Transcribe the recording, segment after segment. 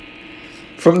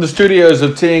From the studios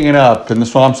of Teeing It Up in the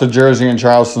swamps of Jersey and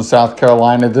Charleston, South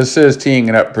Carolina, this is Teeing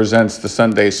It Up presents the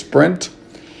Sunday Sprint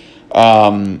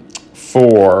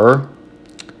for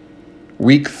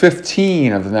Week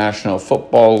 15 of the National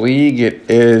Football League.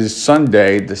 It is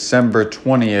Sunday, December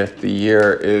 20th. The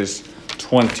year is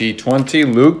 2020.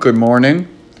 Luke, good morning.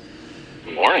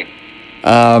 Good morning.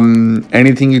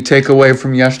 Anything you take away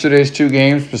from yesterday's two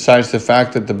games besides the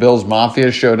fact that the Bills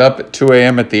Mafia showed up at 2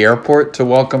 a.m. at the airport to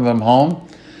welcome them home?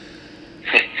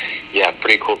 Yeah,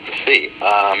 pretty cool to see.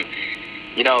 I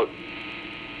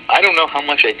don't know how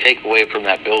much I take away from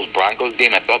that Bills-Broncos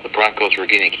game. I thought the Broncos were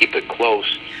going to keep it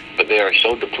close, but they are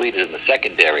so depleted in the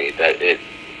secondary that it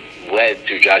led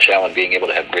to Josh Allen being able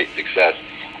to have great success.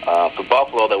 For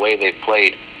Buffalo, the way they've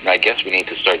played, I guess we need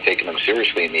to start taking them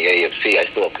seriously in the AFC. I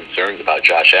still have concerns about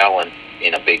Josh Allen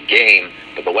in a big game,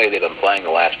 but the way they've been playing the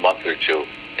last month or two,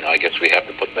 I guess we have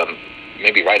to put them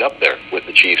maybe right up there with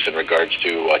the Chiefs in regards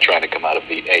to trying to come out of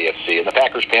the AFC. And the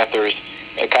Packers-Panthers,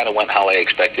 it kind of went how I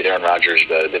expected. Aaron Rodgers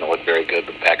didn't look very good,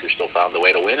 but the Packers still found the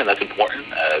way to win, and that's important,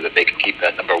 that they can keep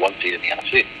that number one seed in the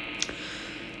NFC.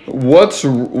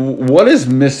 What is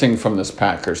missing from this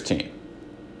Packers team?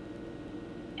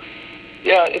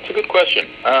 Yeah, it's a good question.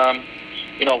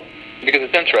 Because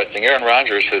it's interesting. Aaron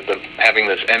Rodgers has been having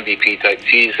this MVP-type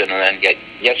season, and then yet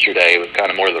yesterday it was kind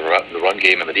of more the run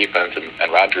game and the defense,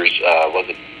 and Rodgers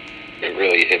wasn't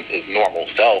really his normal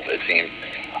self, it seemed.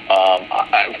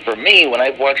 For me, when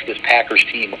I've watched this Packers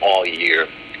team all year,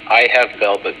 I have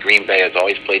felt that Green Bay has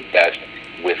always played best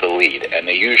with a lead, and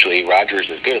Rodgers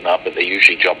is good enough that they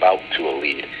usually jump out to a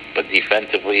lead. But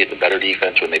defensively, it's a better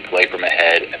defense when they play from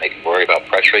ahead, and they can worry about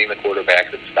pressuring the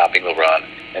quarterbacks and stopping the run.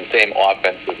 And same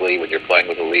offensively, when you're playing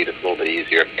with a lead, it's a little bit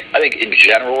easier. I think in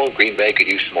general, Green Bay could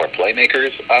use some more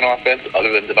playmakers on offense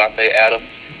other than Devontae Adams.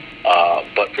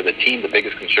 But for the team, the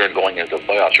biggest concern going into the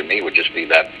playoffs for me would just be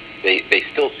that they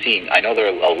still seem, I know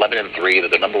they're 11-3, they're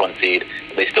the number one seed,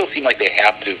 but they still seem like they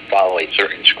have to follow a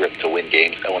certain script to win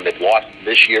games. And when they've lost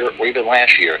this year or even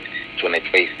last year, it's when they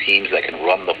face teams that can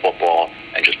run the football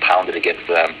and just pound it against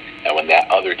them. And when that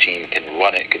other team can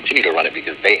continue to run it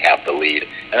because they have the lead.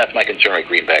 And that's my concern with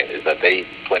Green Bay, is that they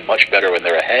play much better when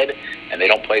they're ahead, and they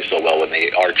don't play so well when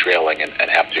they are trailing and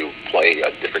have to play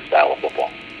a different style of football.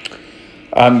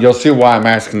 You'll see why I'm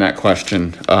asking that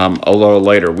question a little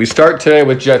later. We start today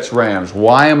with Jets-Rams.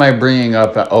 Why am I bringing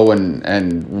up an Owen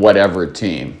and whatever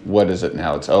team? What is it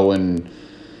now? It's Owen...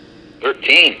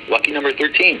 13. Lucky number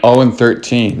 13.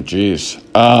 0-13. Jeez.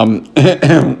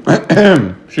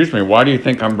 Excuse me. Why do you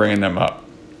think I'm bringing them up?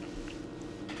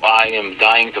 I am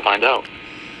dying to find out.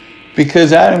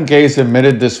 Because Adam Gase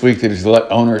admitted this week that he's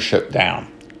let ownership down.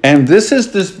 And this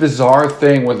is this bizarre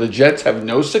thing where the Jets have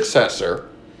no successor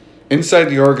inside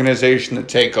the organization to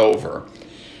take over.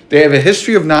 They have a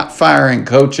history of not firing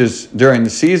coaches during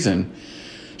the season.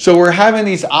 So we're having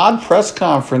these odd press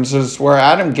conferences where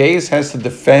Adam Gase has to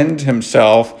defend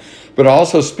himself, but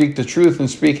also speak the truth and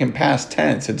speak in past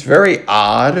tense. It's very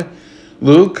odd,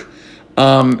 Luke.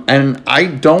 And I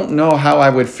don't know how I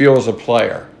would feel as a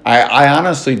player. I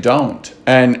honestly don't.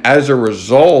 And as a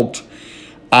result,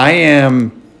 I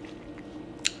am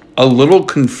a little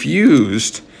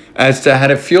confused as to how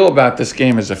to feel about this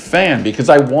game as a fan, because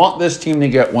I want this team to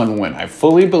get one win. I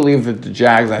fully believe that the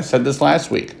Jags, I said this last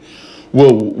week,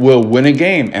 will win a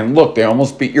game. And look, they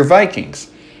almost beat your Vikings.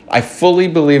 I fully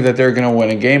believe that they're going to win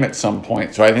a game at some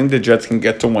point. So I think the Jets can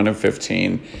get to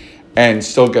 1-15 and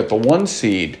still get the one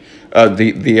seed,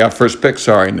 the first pick,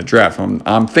 in the draft.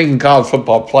 I'm thinking college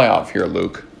football playoff here,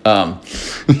 Luke. I'm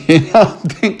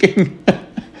thinking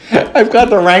I've got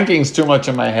the rankings too much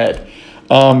in my head.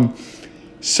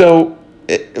 So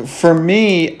for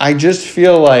me, I just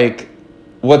feel like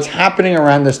what's happening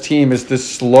around this team is this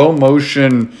slow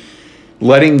motion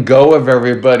letting go of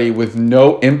everybody with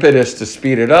no impetus to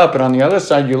speed it up. And on the other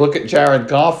side, you look at Jared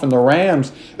Goff and the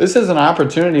Rams. This is an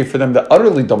opportunity for them to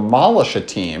utterly demolish a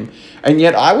team. And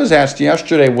yet I was asked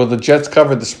yesterday, will the Jets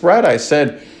cover the spread? I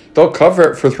said, they'll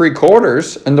cover it for 3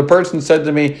 quarters. And the person said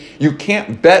to me, you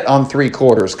can't bet on 3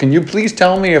 quarters. Can you please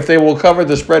tell me if they will cover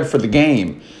the spread for the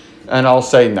game? And I'll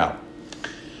say no.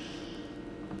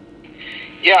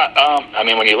 Yeah,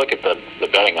 when you look at the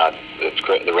betting odds,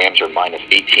 the Rams are minus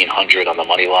 1,800 on the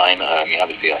money line.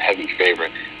 Obviously a heavy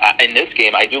favorite. In this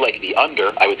game, I do like the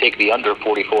under. I would take the under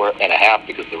 44.5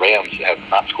 because the Rams have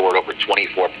not scored over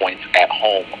 24 points at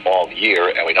home all year,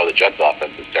 and we know the Jets'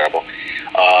 offense is terrible.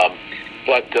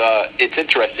 But it's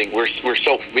interesting.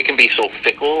 We can be so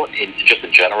fickle in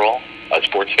general,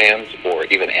 sports fans or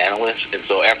even analysts. And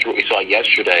so after what we saw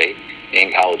yesterday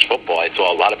in college football, I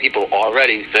saw a lot of people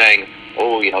already saying,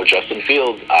 Justin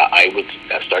Fields, I would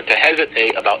start to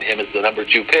hesitate about him as the number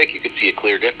 2 pick. You could see a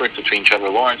clear difference between Trevor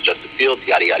Lawrence, Justin Fields,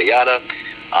 yada, yada, yada.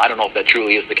 I don't know if that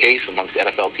truly is the case amongst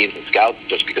NFL teams and scouts,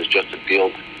 just because Justin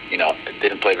Fields,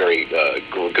 didn't play very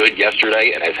good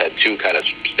yesterday and has had 2 kind of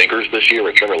stinkers this year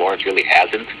where Trevor Lawrence really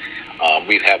hasn't.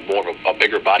 We've had more of a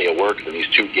bigger body of work than these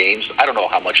 2 games. I don't know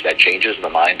how much that changes in the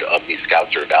mind of these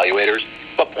scouts or evaluators.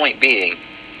 But point being,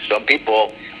 some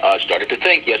people started to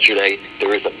think yesterday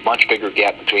there is a much bigger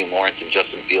gap between Lawrence and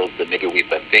Justin Fields than maybe we've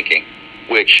been thinking,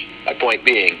 which, my point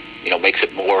being, makes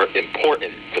it more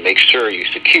important to make sure you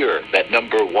secure that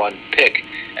number 1 pick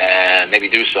and maybe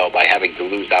do so by having to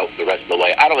lose out the rest of the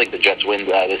way. I don't think the Jets win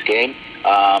this game.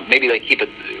 Maybe they keep it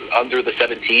under the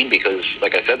 17 because,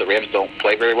 like I said, the Rams don't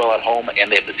play very well at home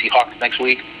and they have the Seahawks next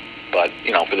week. But,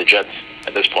 for the Jets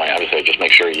at this point, I would say just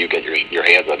make sure you get your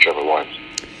hands on Trevor Lawrence.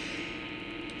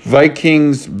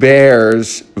 Vikings,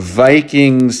 Bears,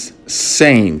 Vikings,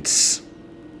 Saints.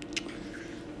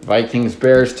 Vikings,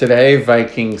 Bears today,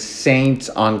 Vikings, Saints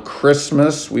on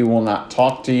Christmas. We will not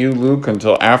talk to you, Luke,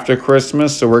 until after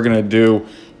Christmas, so we're going to do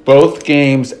both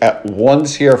games at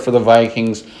once here for the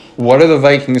Vikings. What are the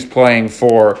Vikings playing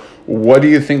for? What do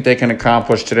you think they can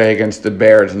accomplish today against the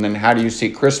Bears? And then how do you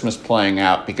see Christmas playing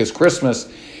out? Because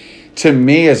Christmas, to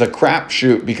me, is a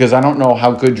crapshoot because I don't know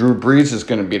how good Drew Brees is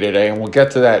going to be today, and we'll get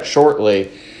to that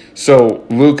shortly. So,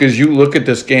 Luke, as you look at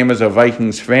this game as a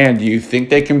Vikings fan, do you think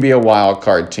they can be a wild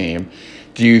card team?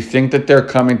 Do you think that they're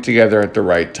coming together at the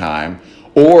right time?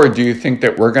 Or do you think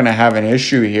that we're going to have an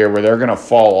issue here where they're going to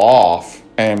fall off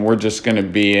and we're just going to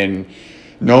be in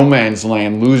no man's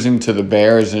land, losing to the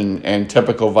Bears in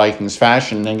typical Vikings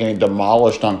fashion, and then getting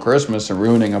demolished on Christmas and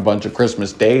ruining a bunch of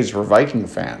Christmas days for Viking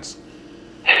fans?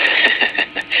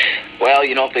 Well,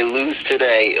 if they lose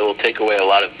today, it will take away a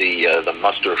lot of the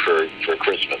muster for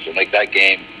Christmas. It'll make that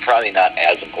game probably not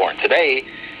as important. Today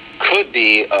could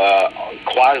be a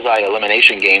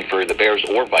quasi-elimination game for the Bears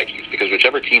or Vikings because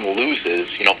whichever team loses,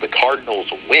 if the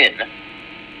Cardinals win,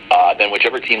 then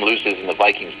whichever team loses in the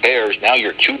Vikings-Bears, now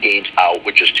you're 2 games out,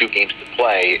 which is 2 games to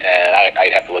play, and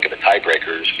I'd have to look at the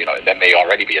tiebreakers. That may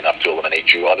already be enough to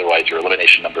eliminate you. Otherwise, your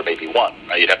elimination number may be 1.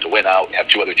 Right? You'd have to win out, have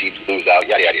 2 other teams lose out,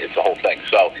 yada, yada. It's the whole thing.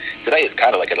 So today is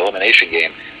kind of like an elimination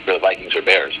game for the Vikings or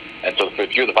Bears. And so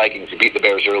if you're the Vikings, you beat the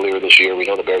Bears earlier this year. We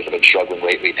know the Bears have been struggling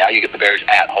lately. Now you get the Bears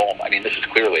at home. I mean, this is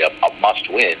clearly a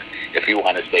must-win if you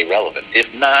want to stay relevant.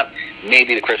 If not,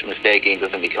 maybe the Christmas Day game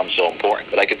doesn't become so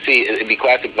important. But I could see it'd be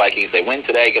classic Vikings. They win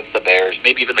today against the Bears.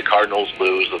 Maybe even the Cardinals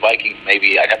lose. The Vikings,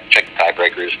 maybe I'd have to check the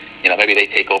tiebreakers. Maybe they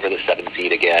take over the 7th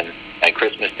seed again. And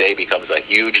Christmas Day becomes a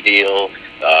huge deal.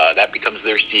 That becomes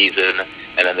their season.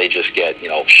 And then they just get,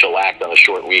 shellacked on a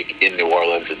short week in New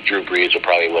Orleans. And Drew Brees will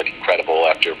probably look incredible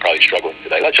after probably struggling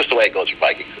today. That's just the way it goes for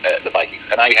the Vikings.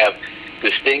 And I have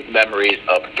distinct memories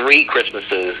of 3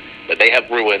 Christmases that they have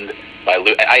ruined by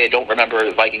I don't remember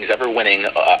the Vikings ever winning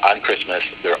on Christmas.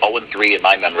 They're 0-3 in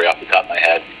my memory off the top of my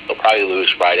head. They'll probably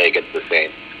lose Friday against the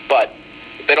Saints. But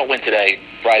if they don't win today,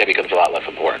 Friday becomes a lot less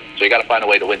important. So you got to find a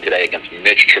way to win today against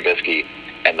Mitch Trubisky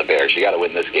and the Bears. You got to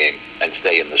win this game and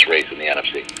stay in this race in the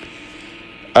NFC.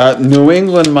 New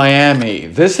England, Miami.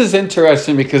 This is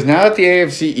interesting because now that the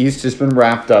AFC East has been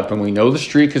wrapped up and we know the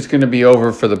streak is going to be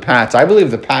over for the Pats, I believe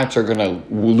the Pats are going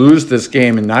to lose this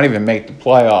game and not even make the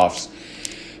playoffs.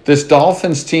 This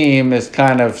Dolphins team is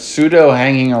kind of pseudo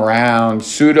hanging around,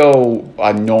 pseudo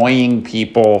annoying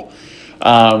people.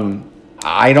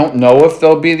 I don't know if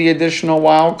there'll be the additional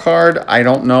wild card. I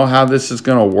don't know how this is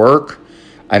going to work.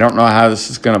 I don't know how this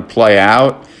is going to play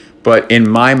out. But in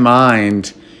my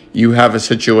mind, you have a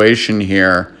situation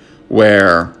here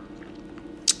where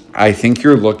I think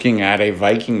you're looking at a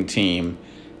Viking team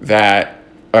that,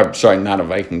 not a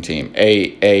Viking team,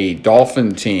 a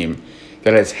Dolphin team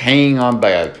that is hanging on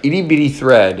by a itty-bitty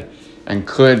thread and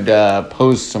could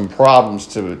pose some problems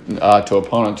to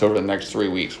opponents over the next 3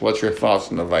 weeks. What's your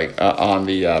thoughts on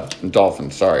the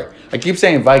Dolphins? Sorry, I keep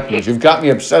saying Vikings. You've got me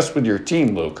obsessed with your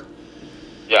team, Luke.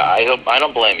 Yeah, I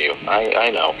don't blame you. I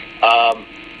know.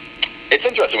 It's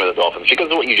interesting with the Dolphins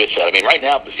because of what you just said. I mean, right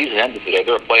now, if the season ended today,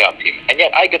 they're a playoff team, and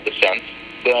yet I get the sense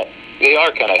that they are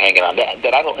kind of hanging on.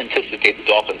 That I don't anticipate the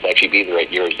Dolphins to actually be there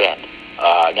at year's end.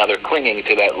 Now they're clinging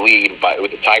to that lead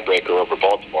with the tiebreaker over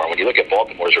Baltimore. When you look at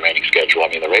Baltimore's remaining schedule, I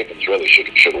mean, the Ravens really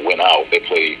should win out. They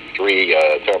play 3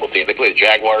 terrible teams. They play the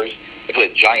Jaguars, they play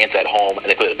the Giants at home, and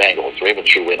they play the Bengals. The Ravens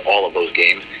should win all of those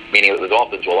games, meaning that the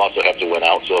Dolphins will also have to win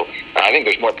out. So I think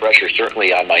there's more pressure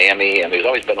certainly on Miami, and there's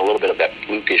always been a little bit of that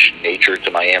flukish nature to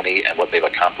Miami and what they've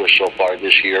accomplished so far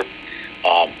this year.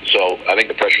 So I think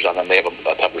the pressure's on them. They have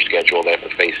a tougher schedule. They have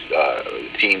to face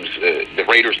teams, the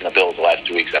Raiders and the Bills the last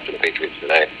 2 weeks after the Patriots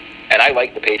today. And I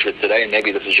like the Patriots today, and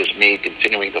maybe this is just me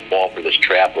continuing to fall for this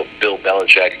trap of Bill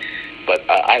Belichick. But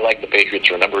I like the Patriots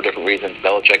for a number of different reasons.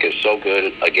 Belichick is so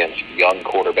good against young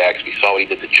quarterbacks. We saw what he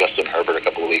did to Justin Herbert a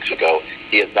couple of weeks ago.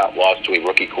 He has not lost to a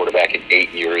rookie quarterback in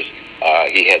 8 years.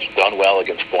 He has done well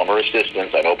against former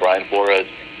assistants. I know Brian Flores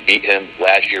beat him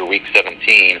last year, Week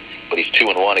 17, but he's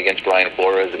 2-1 against Brian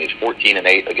Flores, and he's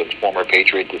 14-8 against former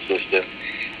Patriots assistants.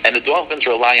 And the Dolphins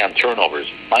rely on turnovers.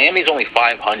 Miami's only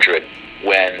 500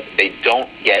 when they don't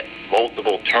get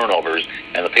multiple turnovers,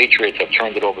 and the Patriots have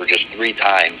turned it over just 3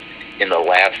 times in the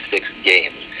last 6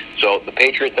 games. So the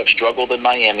Patriots have struggled in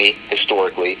Miami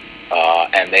historically,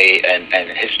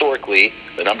 and historically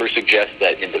the numbers suggest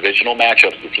that in divisional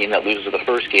matchups, the team that loses the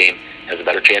first game has a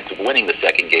better chance of winning the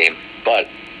second game. But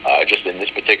just in this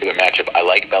particular matchup, I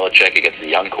like Belichick against the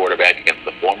young quarterback, against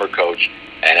the former coach.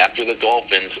 And after the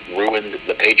Dolphins ruined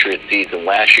the Patriots season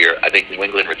last year, I think New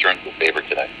England returns the favor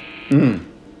today.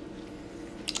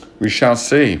 We shall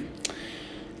see.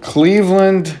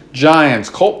 Cleveland Giants,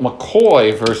 Colt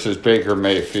McCoy versus Baker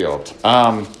Mayfield.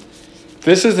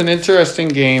 This is an interesting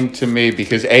game to me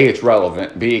because A, it's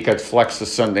relevant. B, it gets flexed to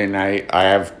Sunday night. I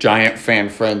have Giant fan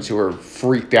friends who are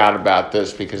freaked out about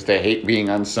this because they hate being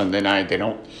on Sunday night. They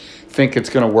don't think it's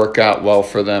going to work out well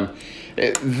for them.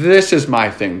 This is my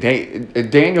thing.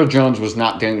 Daniel Jones was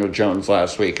not Daniel Jones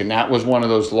last week, and that was one of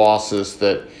those losses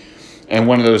and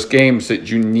one of those games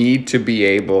that you need to be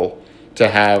able to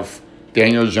have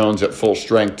Daniel Jones at full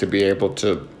strength to be able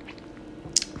to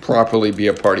properly be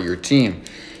a part of your team.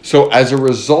 So as a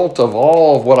result of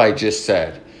all of what I just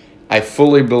said, I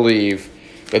fully believe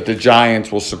that the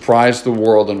Giants will surprise the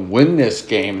world and win this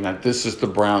game, and that this is the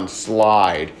Browns'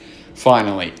 slide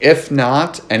finally. If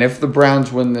not, and if the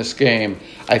Browns win this game,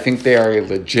 I think they are a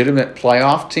legitimate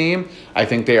playoff team. I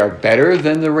think they are better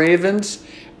than the Ravens,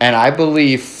 and I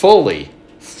believe fully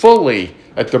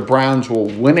that the Browns will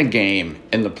win a game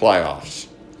in the playoffs.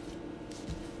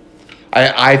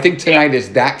 I think tonight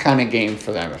is that kind of game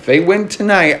for them. If they win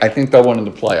tonight, I think they'll win in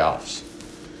the playoffs.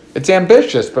 It's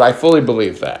ambitious, but I fully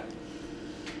believe that.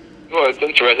 Well, it's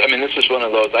interesting. I mean, this is one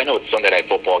of those. I know it's Sunday Night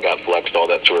Football, got flexed, all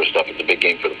that sort of stuff. It's a big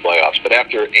game for the playoffs. But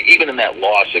even in that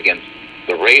loss against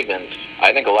the Ravens,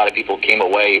 I think a lot of people came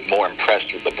away more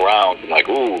impressed with the Browns and like,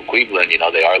 ooh, Cleveland,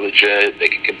 they are legit. They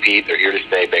can compete. They're here to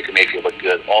stay. Baker Mayfield looked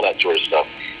good, all that sort of stuff.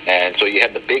 And so you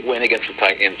had the big win against the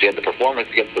Titans. You had the performance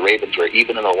against the Ravens where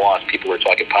even in the loss, people were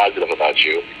talking positive about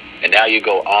you. And now you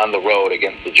go on the road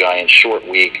against the Giants, short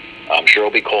week. I'm sure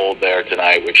it'll be cold there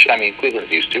tonight, which,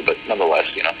 Cleveland's used to, but nonetheless,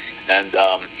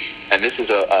 And this is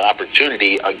an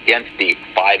opportunity against the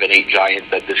 5-8 Giants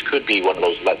that this could be one of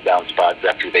those letdown spots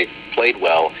after they've played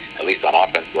well, at least on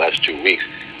offense, the last 2 weeks.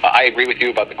 I agree with you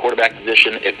about the quarterback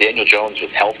position. If Daniel Jones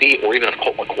was healthy, or even if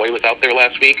Colt McCoy was out there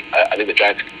last week, I think the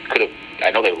Giants could have. I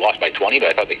know they lost by 20, but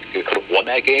I thought they could have won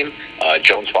that game.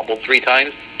 Jones fumbled 3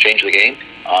 times, changed the game.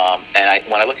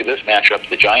 When I look at this matchup,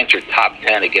 the Giants are top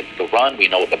 10 against the run. We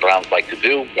know what the Browns like to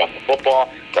do, run the football.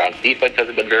 Browns defense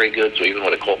hasn't been very good, so even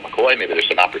with a Colt McCoy, maybe there's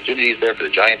some opportunities there for the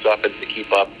Giants offense to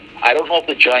keep up. I don't know if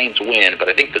the Giants win, but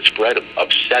I think the spread of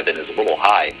 7 is a little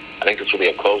high. I think this will be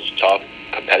a close, tough,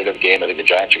 competitive game. I think the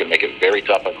Giants are going to make it very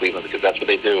tough on Cleveland because that's what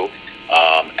they do.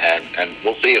 And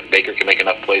we'll see if Baker can make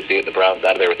enough plays to get the Browns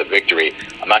out of there with a victory.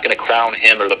 I'm not going to crown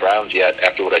him or the Browns yet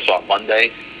after what I saw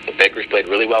Monday. The Baker's played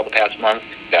really well the past month.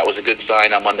 That was a good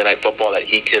sign on Monday Night Football that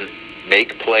he can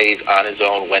make plays on his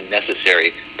own when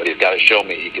necessary, but he's got to show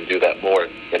me he can do that more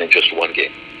than in just one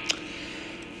game.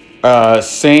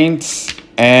 Saints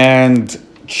and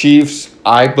Chiefs,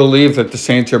 I believe that the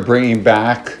Saints are bringing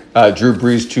back Drew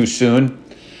Brees too soon.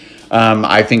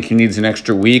 I think he needs an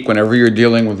extra week. Whenever you're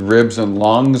dealing with ribs and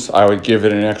lungs, I would give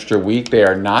it an extra week. They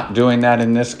are not doing that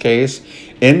in this case.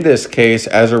 In this case,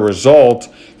 as a result,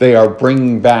 they are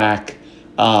bringing back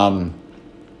him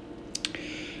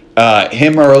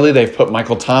early. They've put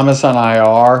Michael Thomas on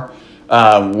IR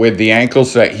with the ankle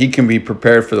so that he can be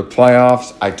prepared for the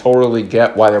playoffs. I totally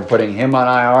get why they're putting him on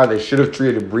IR. They should have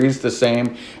treated Brees the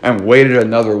same and waited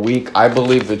another week. I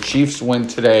believe the Chiefs win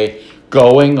today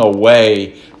going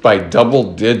away by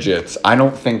double digits. I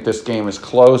don't think this game is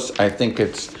close. I think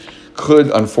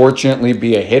could unfortunately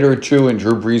be a hit or two and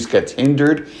Drew Brees gets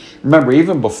hindered. Remember,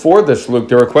 even before this, Luke,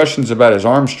 there were questions about his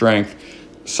arm strength.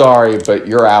 Sorry, but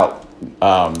you're out,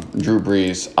 Drew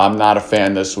Brees. I'm not a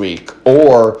fan this week.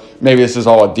 Or maybe this is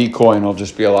all a decoy and it'll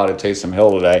just be a lot of Taysom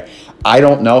Hill today. I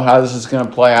don't know how this is going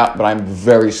to play out, but I'm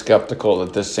very skeptical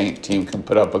that this Saints team can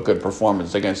put up a good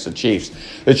performance against the Chiefs.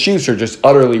 The Chiefs are just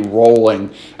utterly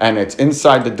rolling, and it's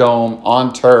inside the dome,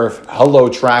 on turf, hello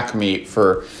track meet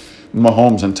for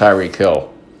Mahomes and Tyreek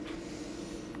Hill.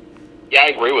 Yeah, I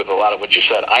agree with a lot of what you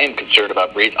said. I am concerned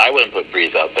about Brees. I wouldn't put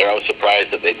Brees out there. I was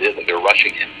surprised that they did, that they're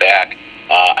rushing him back.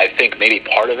 I think maybe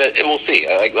part of it, and we'll see.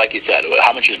 Like you said,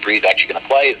 how much is Brees actually going to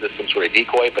play? Is this some sort of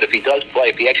decoy? But if he does play,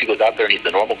 if he actually goes out there and he's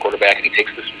the normal quarterback and he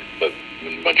takes the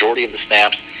majority of the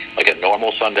snaps like a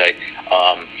normal Sunday,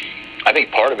 I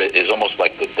think part of it is almost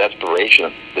like the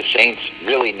desperation. The Saints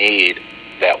really need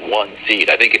that one seed.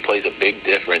 I think it plays a big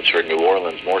difference for New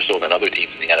Orleans more so than other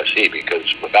teams in the NFC, because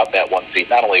without that one seed,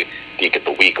 not only do you get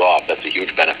the week off, that's a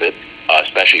huge benefit,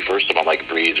 especially for someone like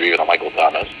Brees or even a Michael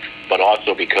Thomas, but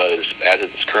also because as it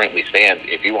currently stands,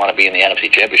 if you want to be in the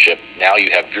NFC Championship, now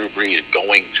you have Drew Brees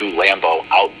going to Lambeau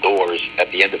outdoors at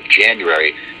the end of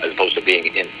January as opposed to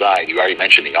being inside. You already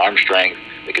mentioned the arm strength,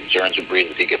 the concerns with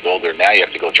Brees as he gets older. Now you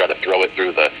have to go try to throw it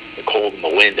through the cold and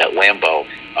the wind at Lambeau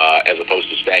as opposed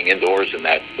to staying indoors in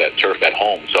that turf at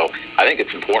home. So I think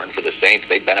it's important for the Saints.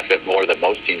 They benefit more than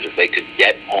most teams if they could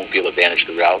get home field advantage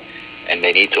throughout, and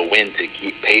they need to win to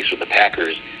keep pace with the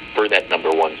Packers for that number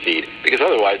one seed. Because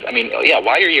otherwise, I mean, yeah,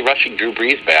 why are you rushing Drew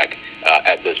Brees back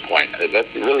at this point?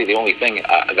 That's really the only thing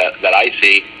that I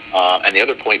see. And the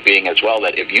other point being as well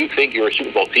that if you think you're a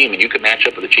Super Bowl team and you could match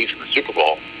up with the Chiefs in the Super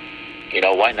Bowl,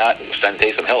 why not send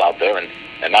Taysom Hill out there and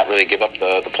not really give up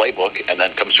the playbook, and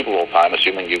then come Super Bowl time,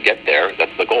 assuming you get there,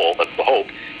 that's the goal, that's the hope,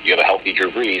 you have a healthy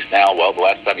Drew Brees. Now, well, the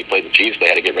last time you played the Chiefs, they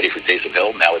had to get ready for Taysom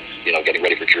Hill. Now it's, getting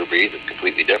ready for Drew Brees. It's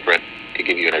completely different. Could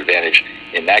give you an advantage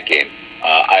in that game.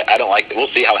 I don't like, we'll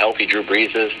see how healthy Drew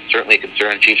Brees is. Certainly a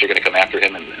concern. Chiefs are going to come after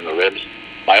him in the ribs.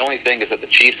 My only thing is that the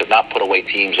Chiefs have not put away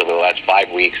teams over the last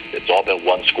 5 weeks. It's all been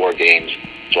one-score games.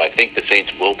 So I think the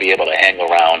Saints will be able to hang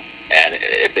around. And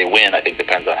if they win, I think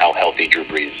depends on how healthy Drew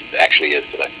Brees actually is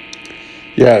today.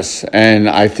 Yes, and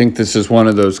I think this is one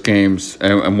of those games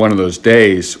and one of those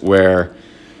days where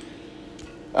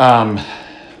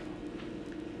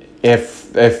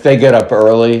if they get up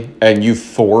early and you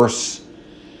force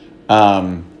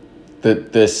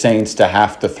the Saints to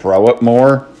have to throw it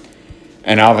more,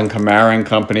 and Alvin Kamara and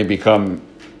company become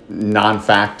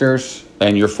non-factors,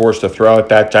 and you're forced to throw it,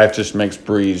 that just makes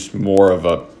Brees more of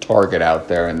a target out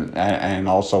there, and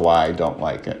also why I don't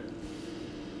like it.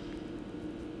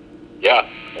 Yeah,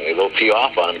 they'll tee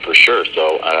off on him for sure.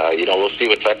 So, we'll see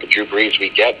what type of Drew Brees we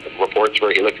get. Reports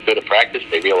where he looked good at practice,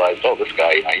 they realized, this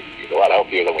guy, he's a lot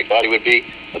healthier than we thought he would be.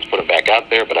 Let's put him back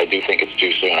out there, but I do think it's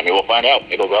too soon. I mean, we'll find out.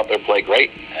 Maybe he'll go out there and play great,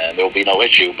 and there will be no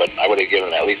issue, but I would have given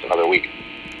him at least another week.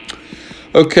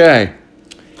 Okay.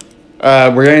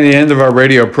 We're getting to the end of our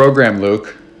radio program,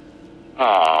 Luke.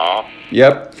 Aww.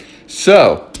 Yep.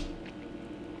 So,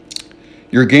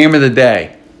 your game of the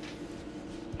day.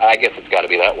 I guess it's got to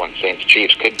be that one. Saints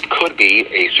Chiefs could be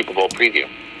a Super Bowl preview.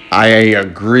 I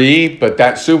agree, but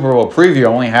that Super Bowl preview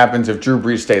only happens if Drew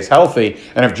Brees stays healthy,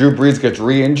 and if Drew Brees gets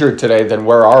re-injured today, then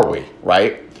where are we,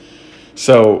 right?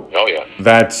 So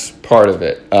that's part of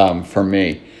it for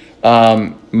me.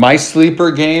 My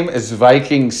sleeper game is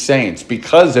Vikings Saints,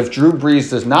 because if Drew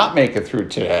Brees does not make it through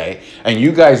today and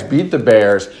you guys beat the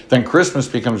Bears, then Christmas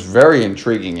becomes very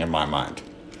intriguing in my mind.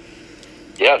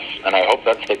 Yes, and I hope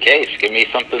that's the case. Give me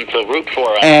something to root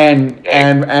for.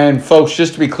 And folks,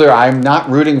 just to be clear, I'm not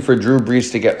rooting for Drew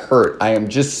Brees to get hurt. I am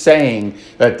just saying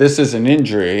that this is an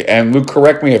injury. And Luke,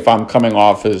 correct me if I'm coming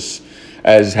off as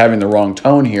having the wrong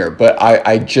tone here, but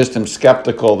I just am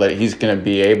skeptical that he's going to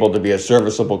be able to be a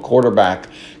serviceable quarterback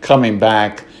coming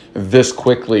back this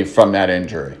quickly from that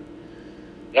injury.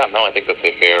 Yeah, no, I think that's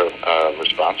a fair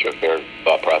response or a fair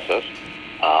thought process.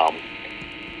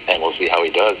 And we'll see how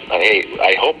he does. Hey,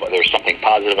 I hope there's something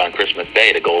positive on Christmas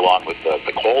Day to go along with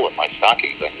the coal in my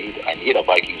stockings. I need a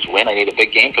Vikings win. I need a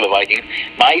big game for the Vikings.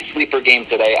 My sleeper game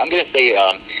today, I'm going to say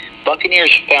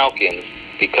Buccaneers-Falcons,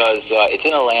 because it's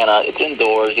in Atlanta, it's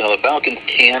indoors. The Falcons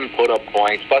can put up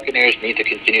points. Buccaneers need to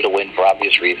continue to win for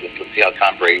obvious reasons. Let's see how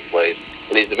Tom Brady plays.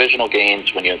 For these divisional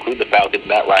games, when you include the Falcons,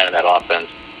 Matt Ryan in that offense,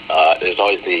 there's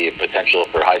always the potential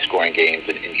for high-scoring games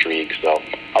and intrigue. So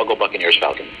I'll go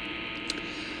Buccaneers-Falcons.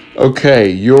 Okay,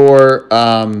 your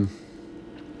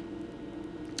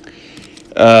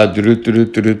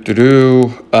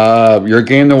your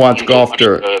game to watch golf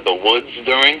during the Woods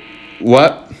during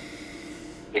what?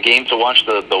 The game to watch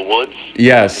the Woods.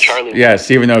 Yes.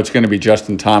 Even though it's going to be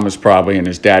Justin Thomas probably and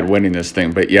his dad winning this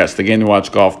thing, but yes, the game to watch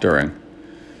golf during.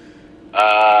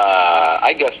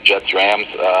 I guess Jets Rams.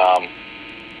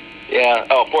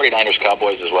 49ers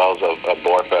Cowboys as well as a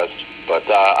Borefest, but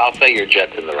I'll say your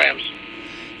Jets and the Rams.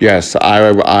 Yes,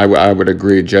 I would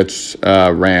agree. Jets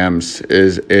Rams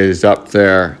is up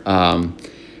there,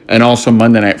 and also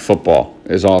Monday Night Football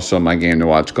is also my game to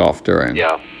watch golf during.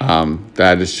 Yeah.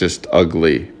 That is just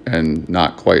ugly and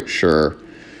not quite sure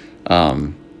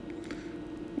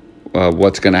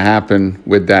what's going to happen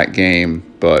with that game,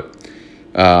 but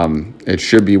it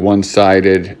should be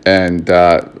one-sided. And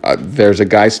there's a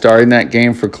guy starting that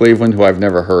game for Cleveland who I've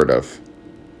never heard of.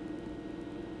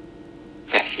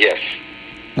 Yes.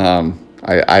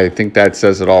 I think that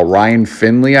says it all. Ryan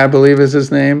Finley, I believe, is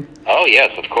his name. Oh,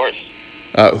 yes, of course.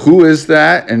 Who is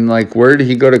that, and where did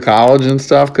he go to college and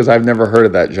stuff? Because I've never heard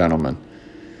of that gentleman.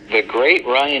 The great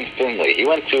Ryan Finley. He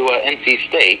went to NC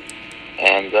State,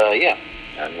 and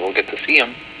and we'll get to see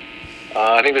him.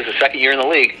 I think this is his second year in the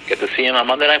league. Get to see him on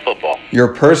Monday Night Football.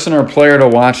 Your person or player to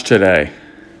watch today?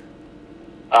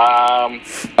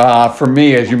 For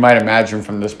me, as you might imagine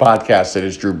from this podcast, it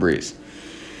is Drew Brees.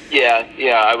 Yeah,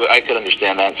 I could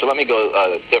understand that. So let me go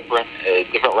a different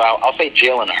route. I'll say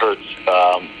Jalen Hurts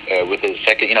with his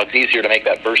second. It's easier to make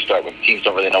that first start when teams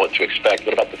don't really know what to expect.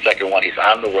 What about the second one? He's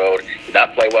on the road. Did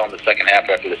not play well in the second half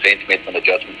after the Saints made some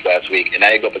adjustments last week. And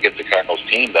now you go up against the Cardinals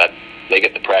team that they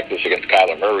get to practice against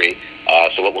Kyler Murray.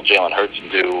 So what will Jalen Hurts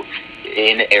do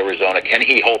in Arizona? Can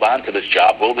he hold on to this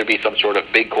job? Will there be some sort of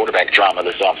big quarterback drama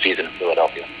this offseason in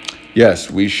Philadelphia?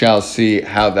 Yes, we shall see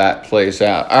how that plays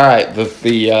out. All right,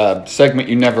 the segment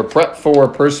you never prepped for,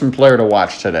 person, player to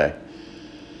watch today.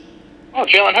 Oh,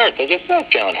 Jalen Hurts. I just said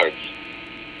Jalen Hurts.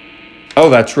 Oh,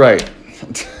 that's right.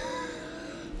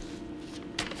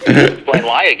 Explain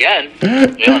why again.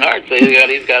 Jalen Hurts.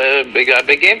 He's got a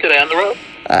big game today on the road.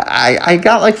 I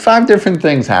got 5 different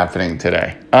things happening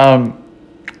today.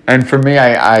 And for me,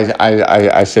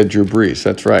 I said Drew Brees.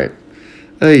 That's right.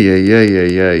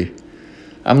 Ay.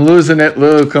 I'm losing it,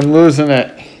 Luke. I'm losing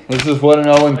it. This is what an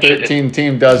 0-13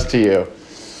 team does to you.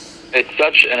 It's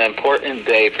such an important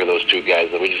day for those two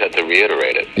guys that we just had to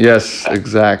reiterate it. Yes,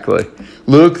 exactly.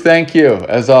 Luke, thank you,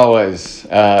 as always.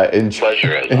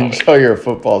 Pleasure, as always. Enjoy your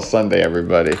football Sunday,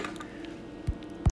 everybody.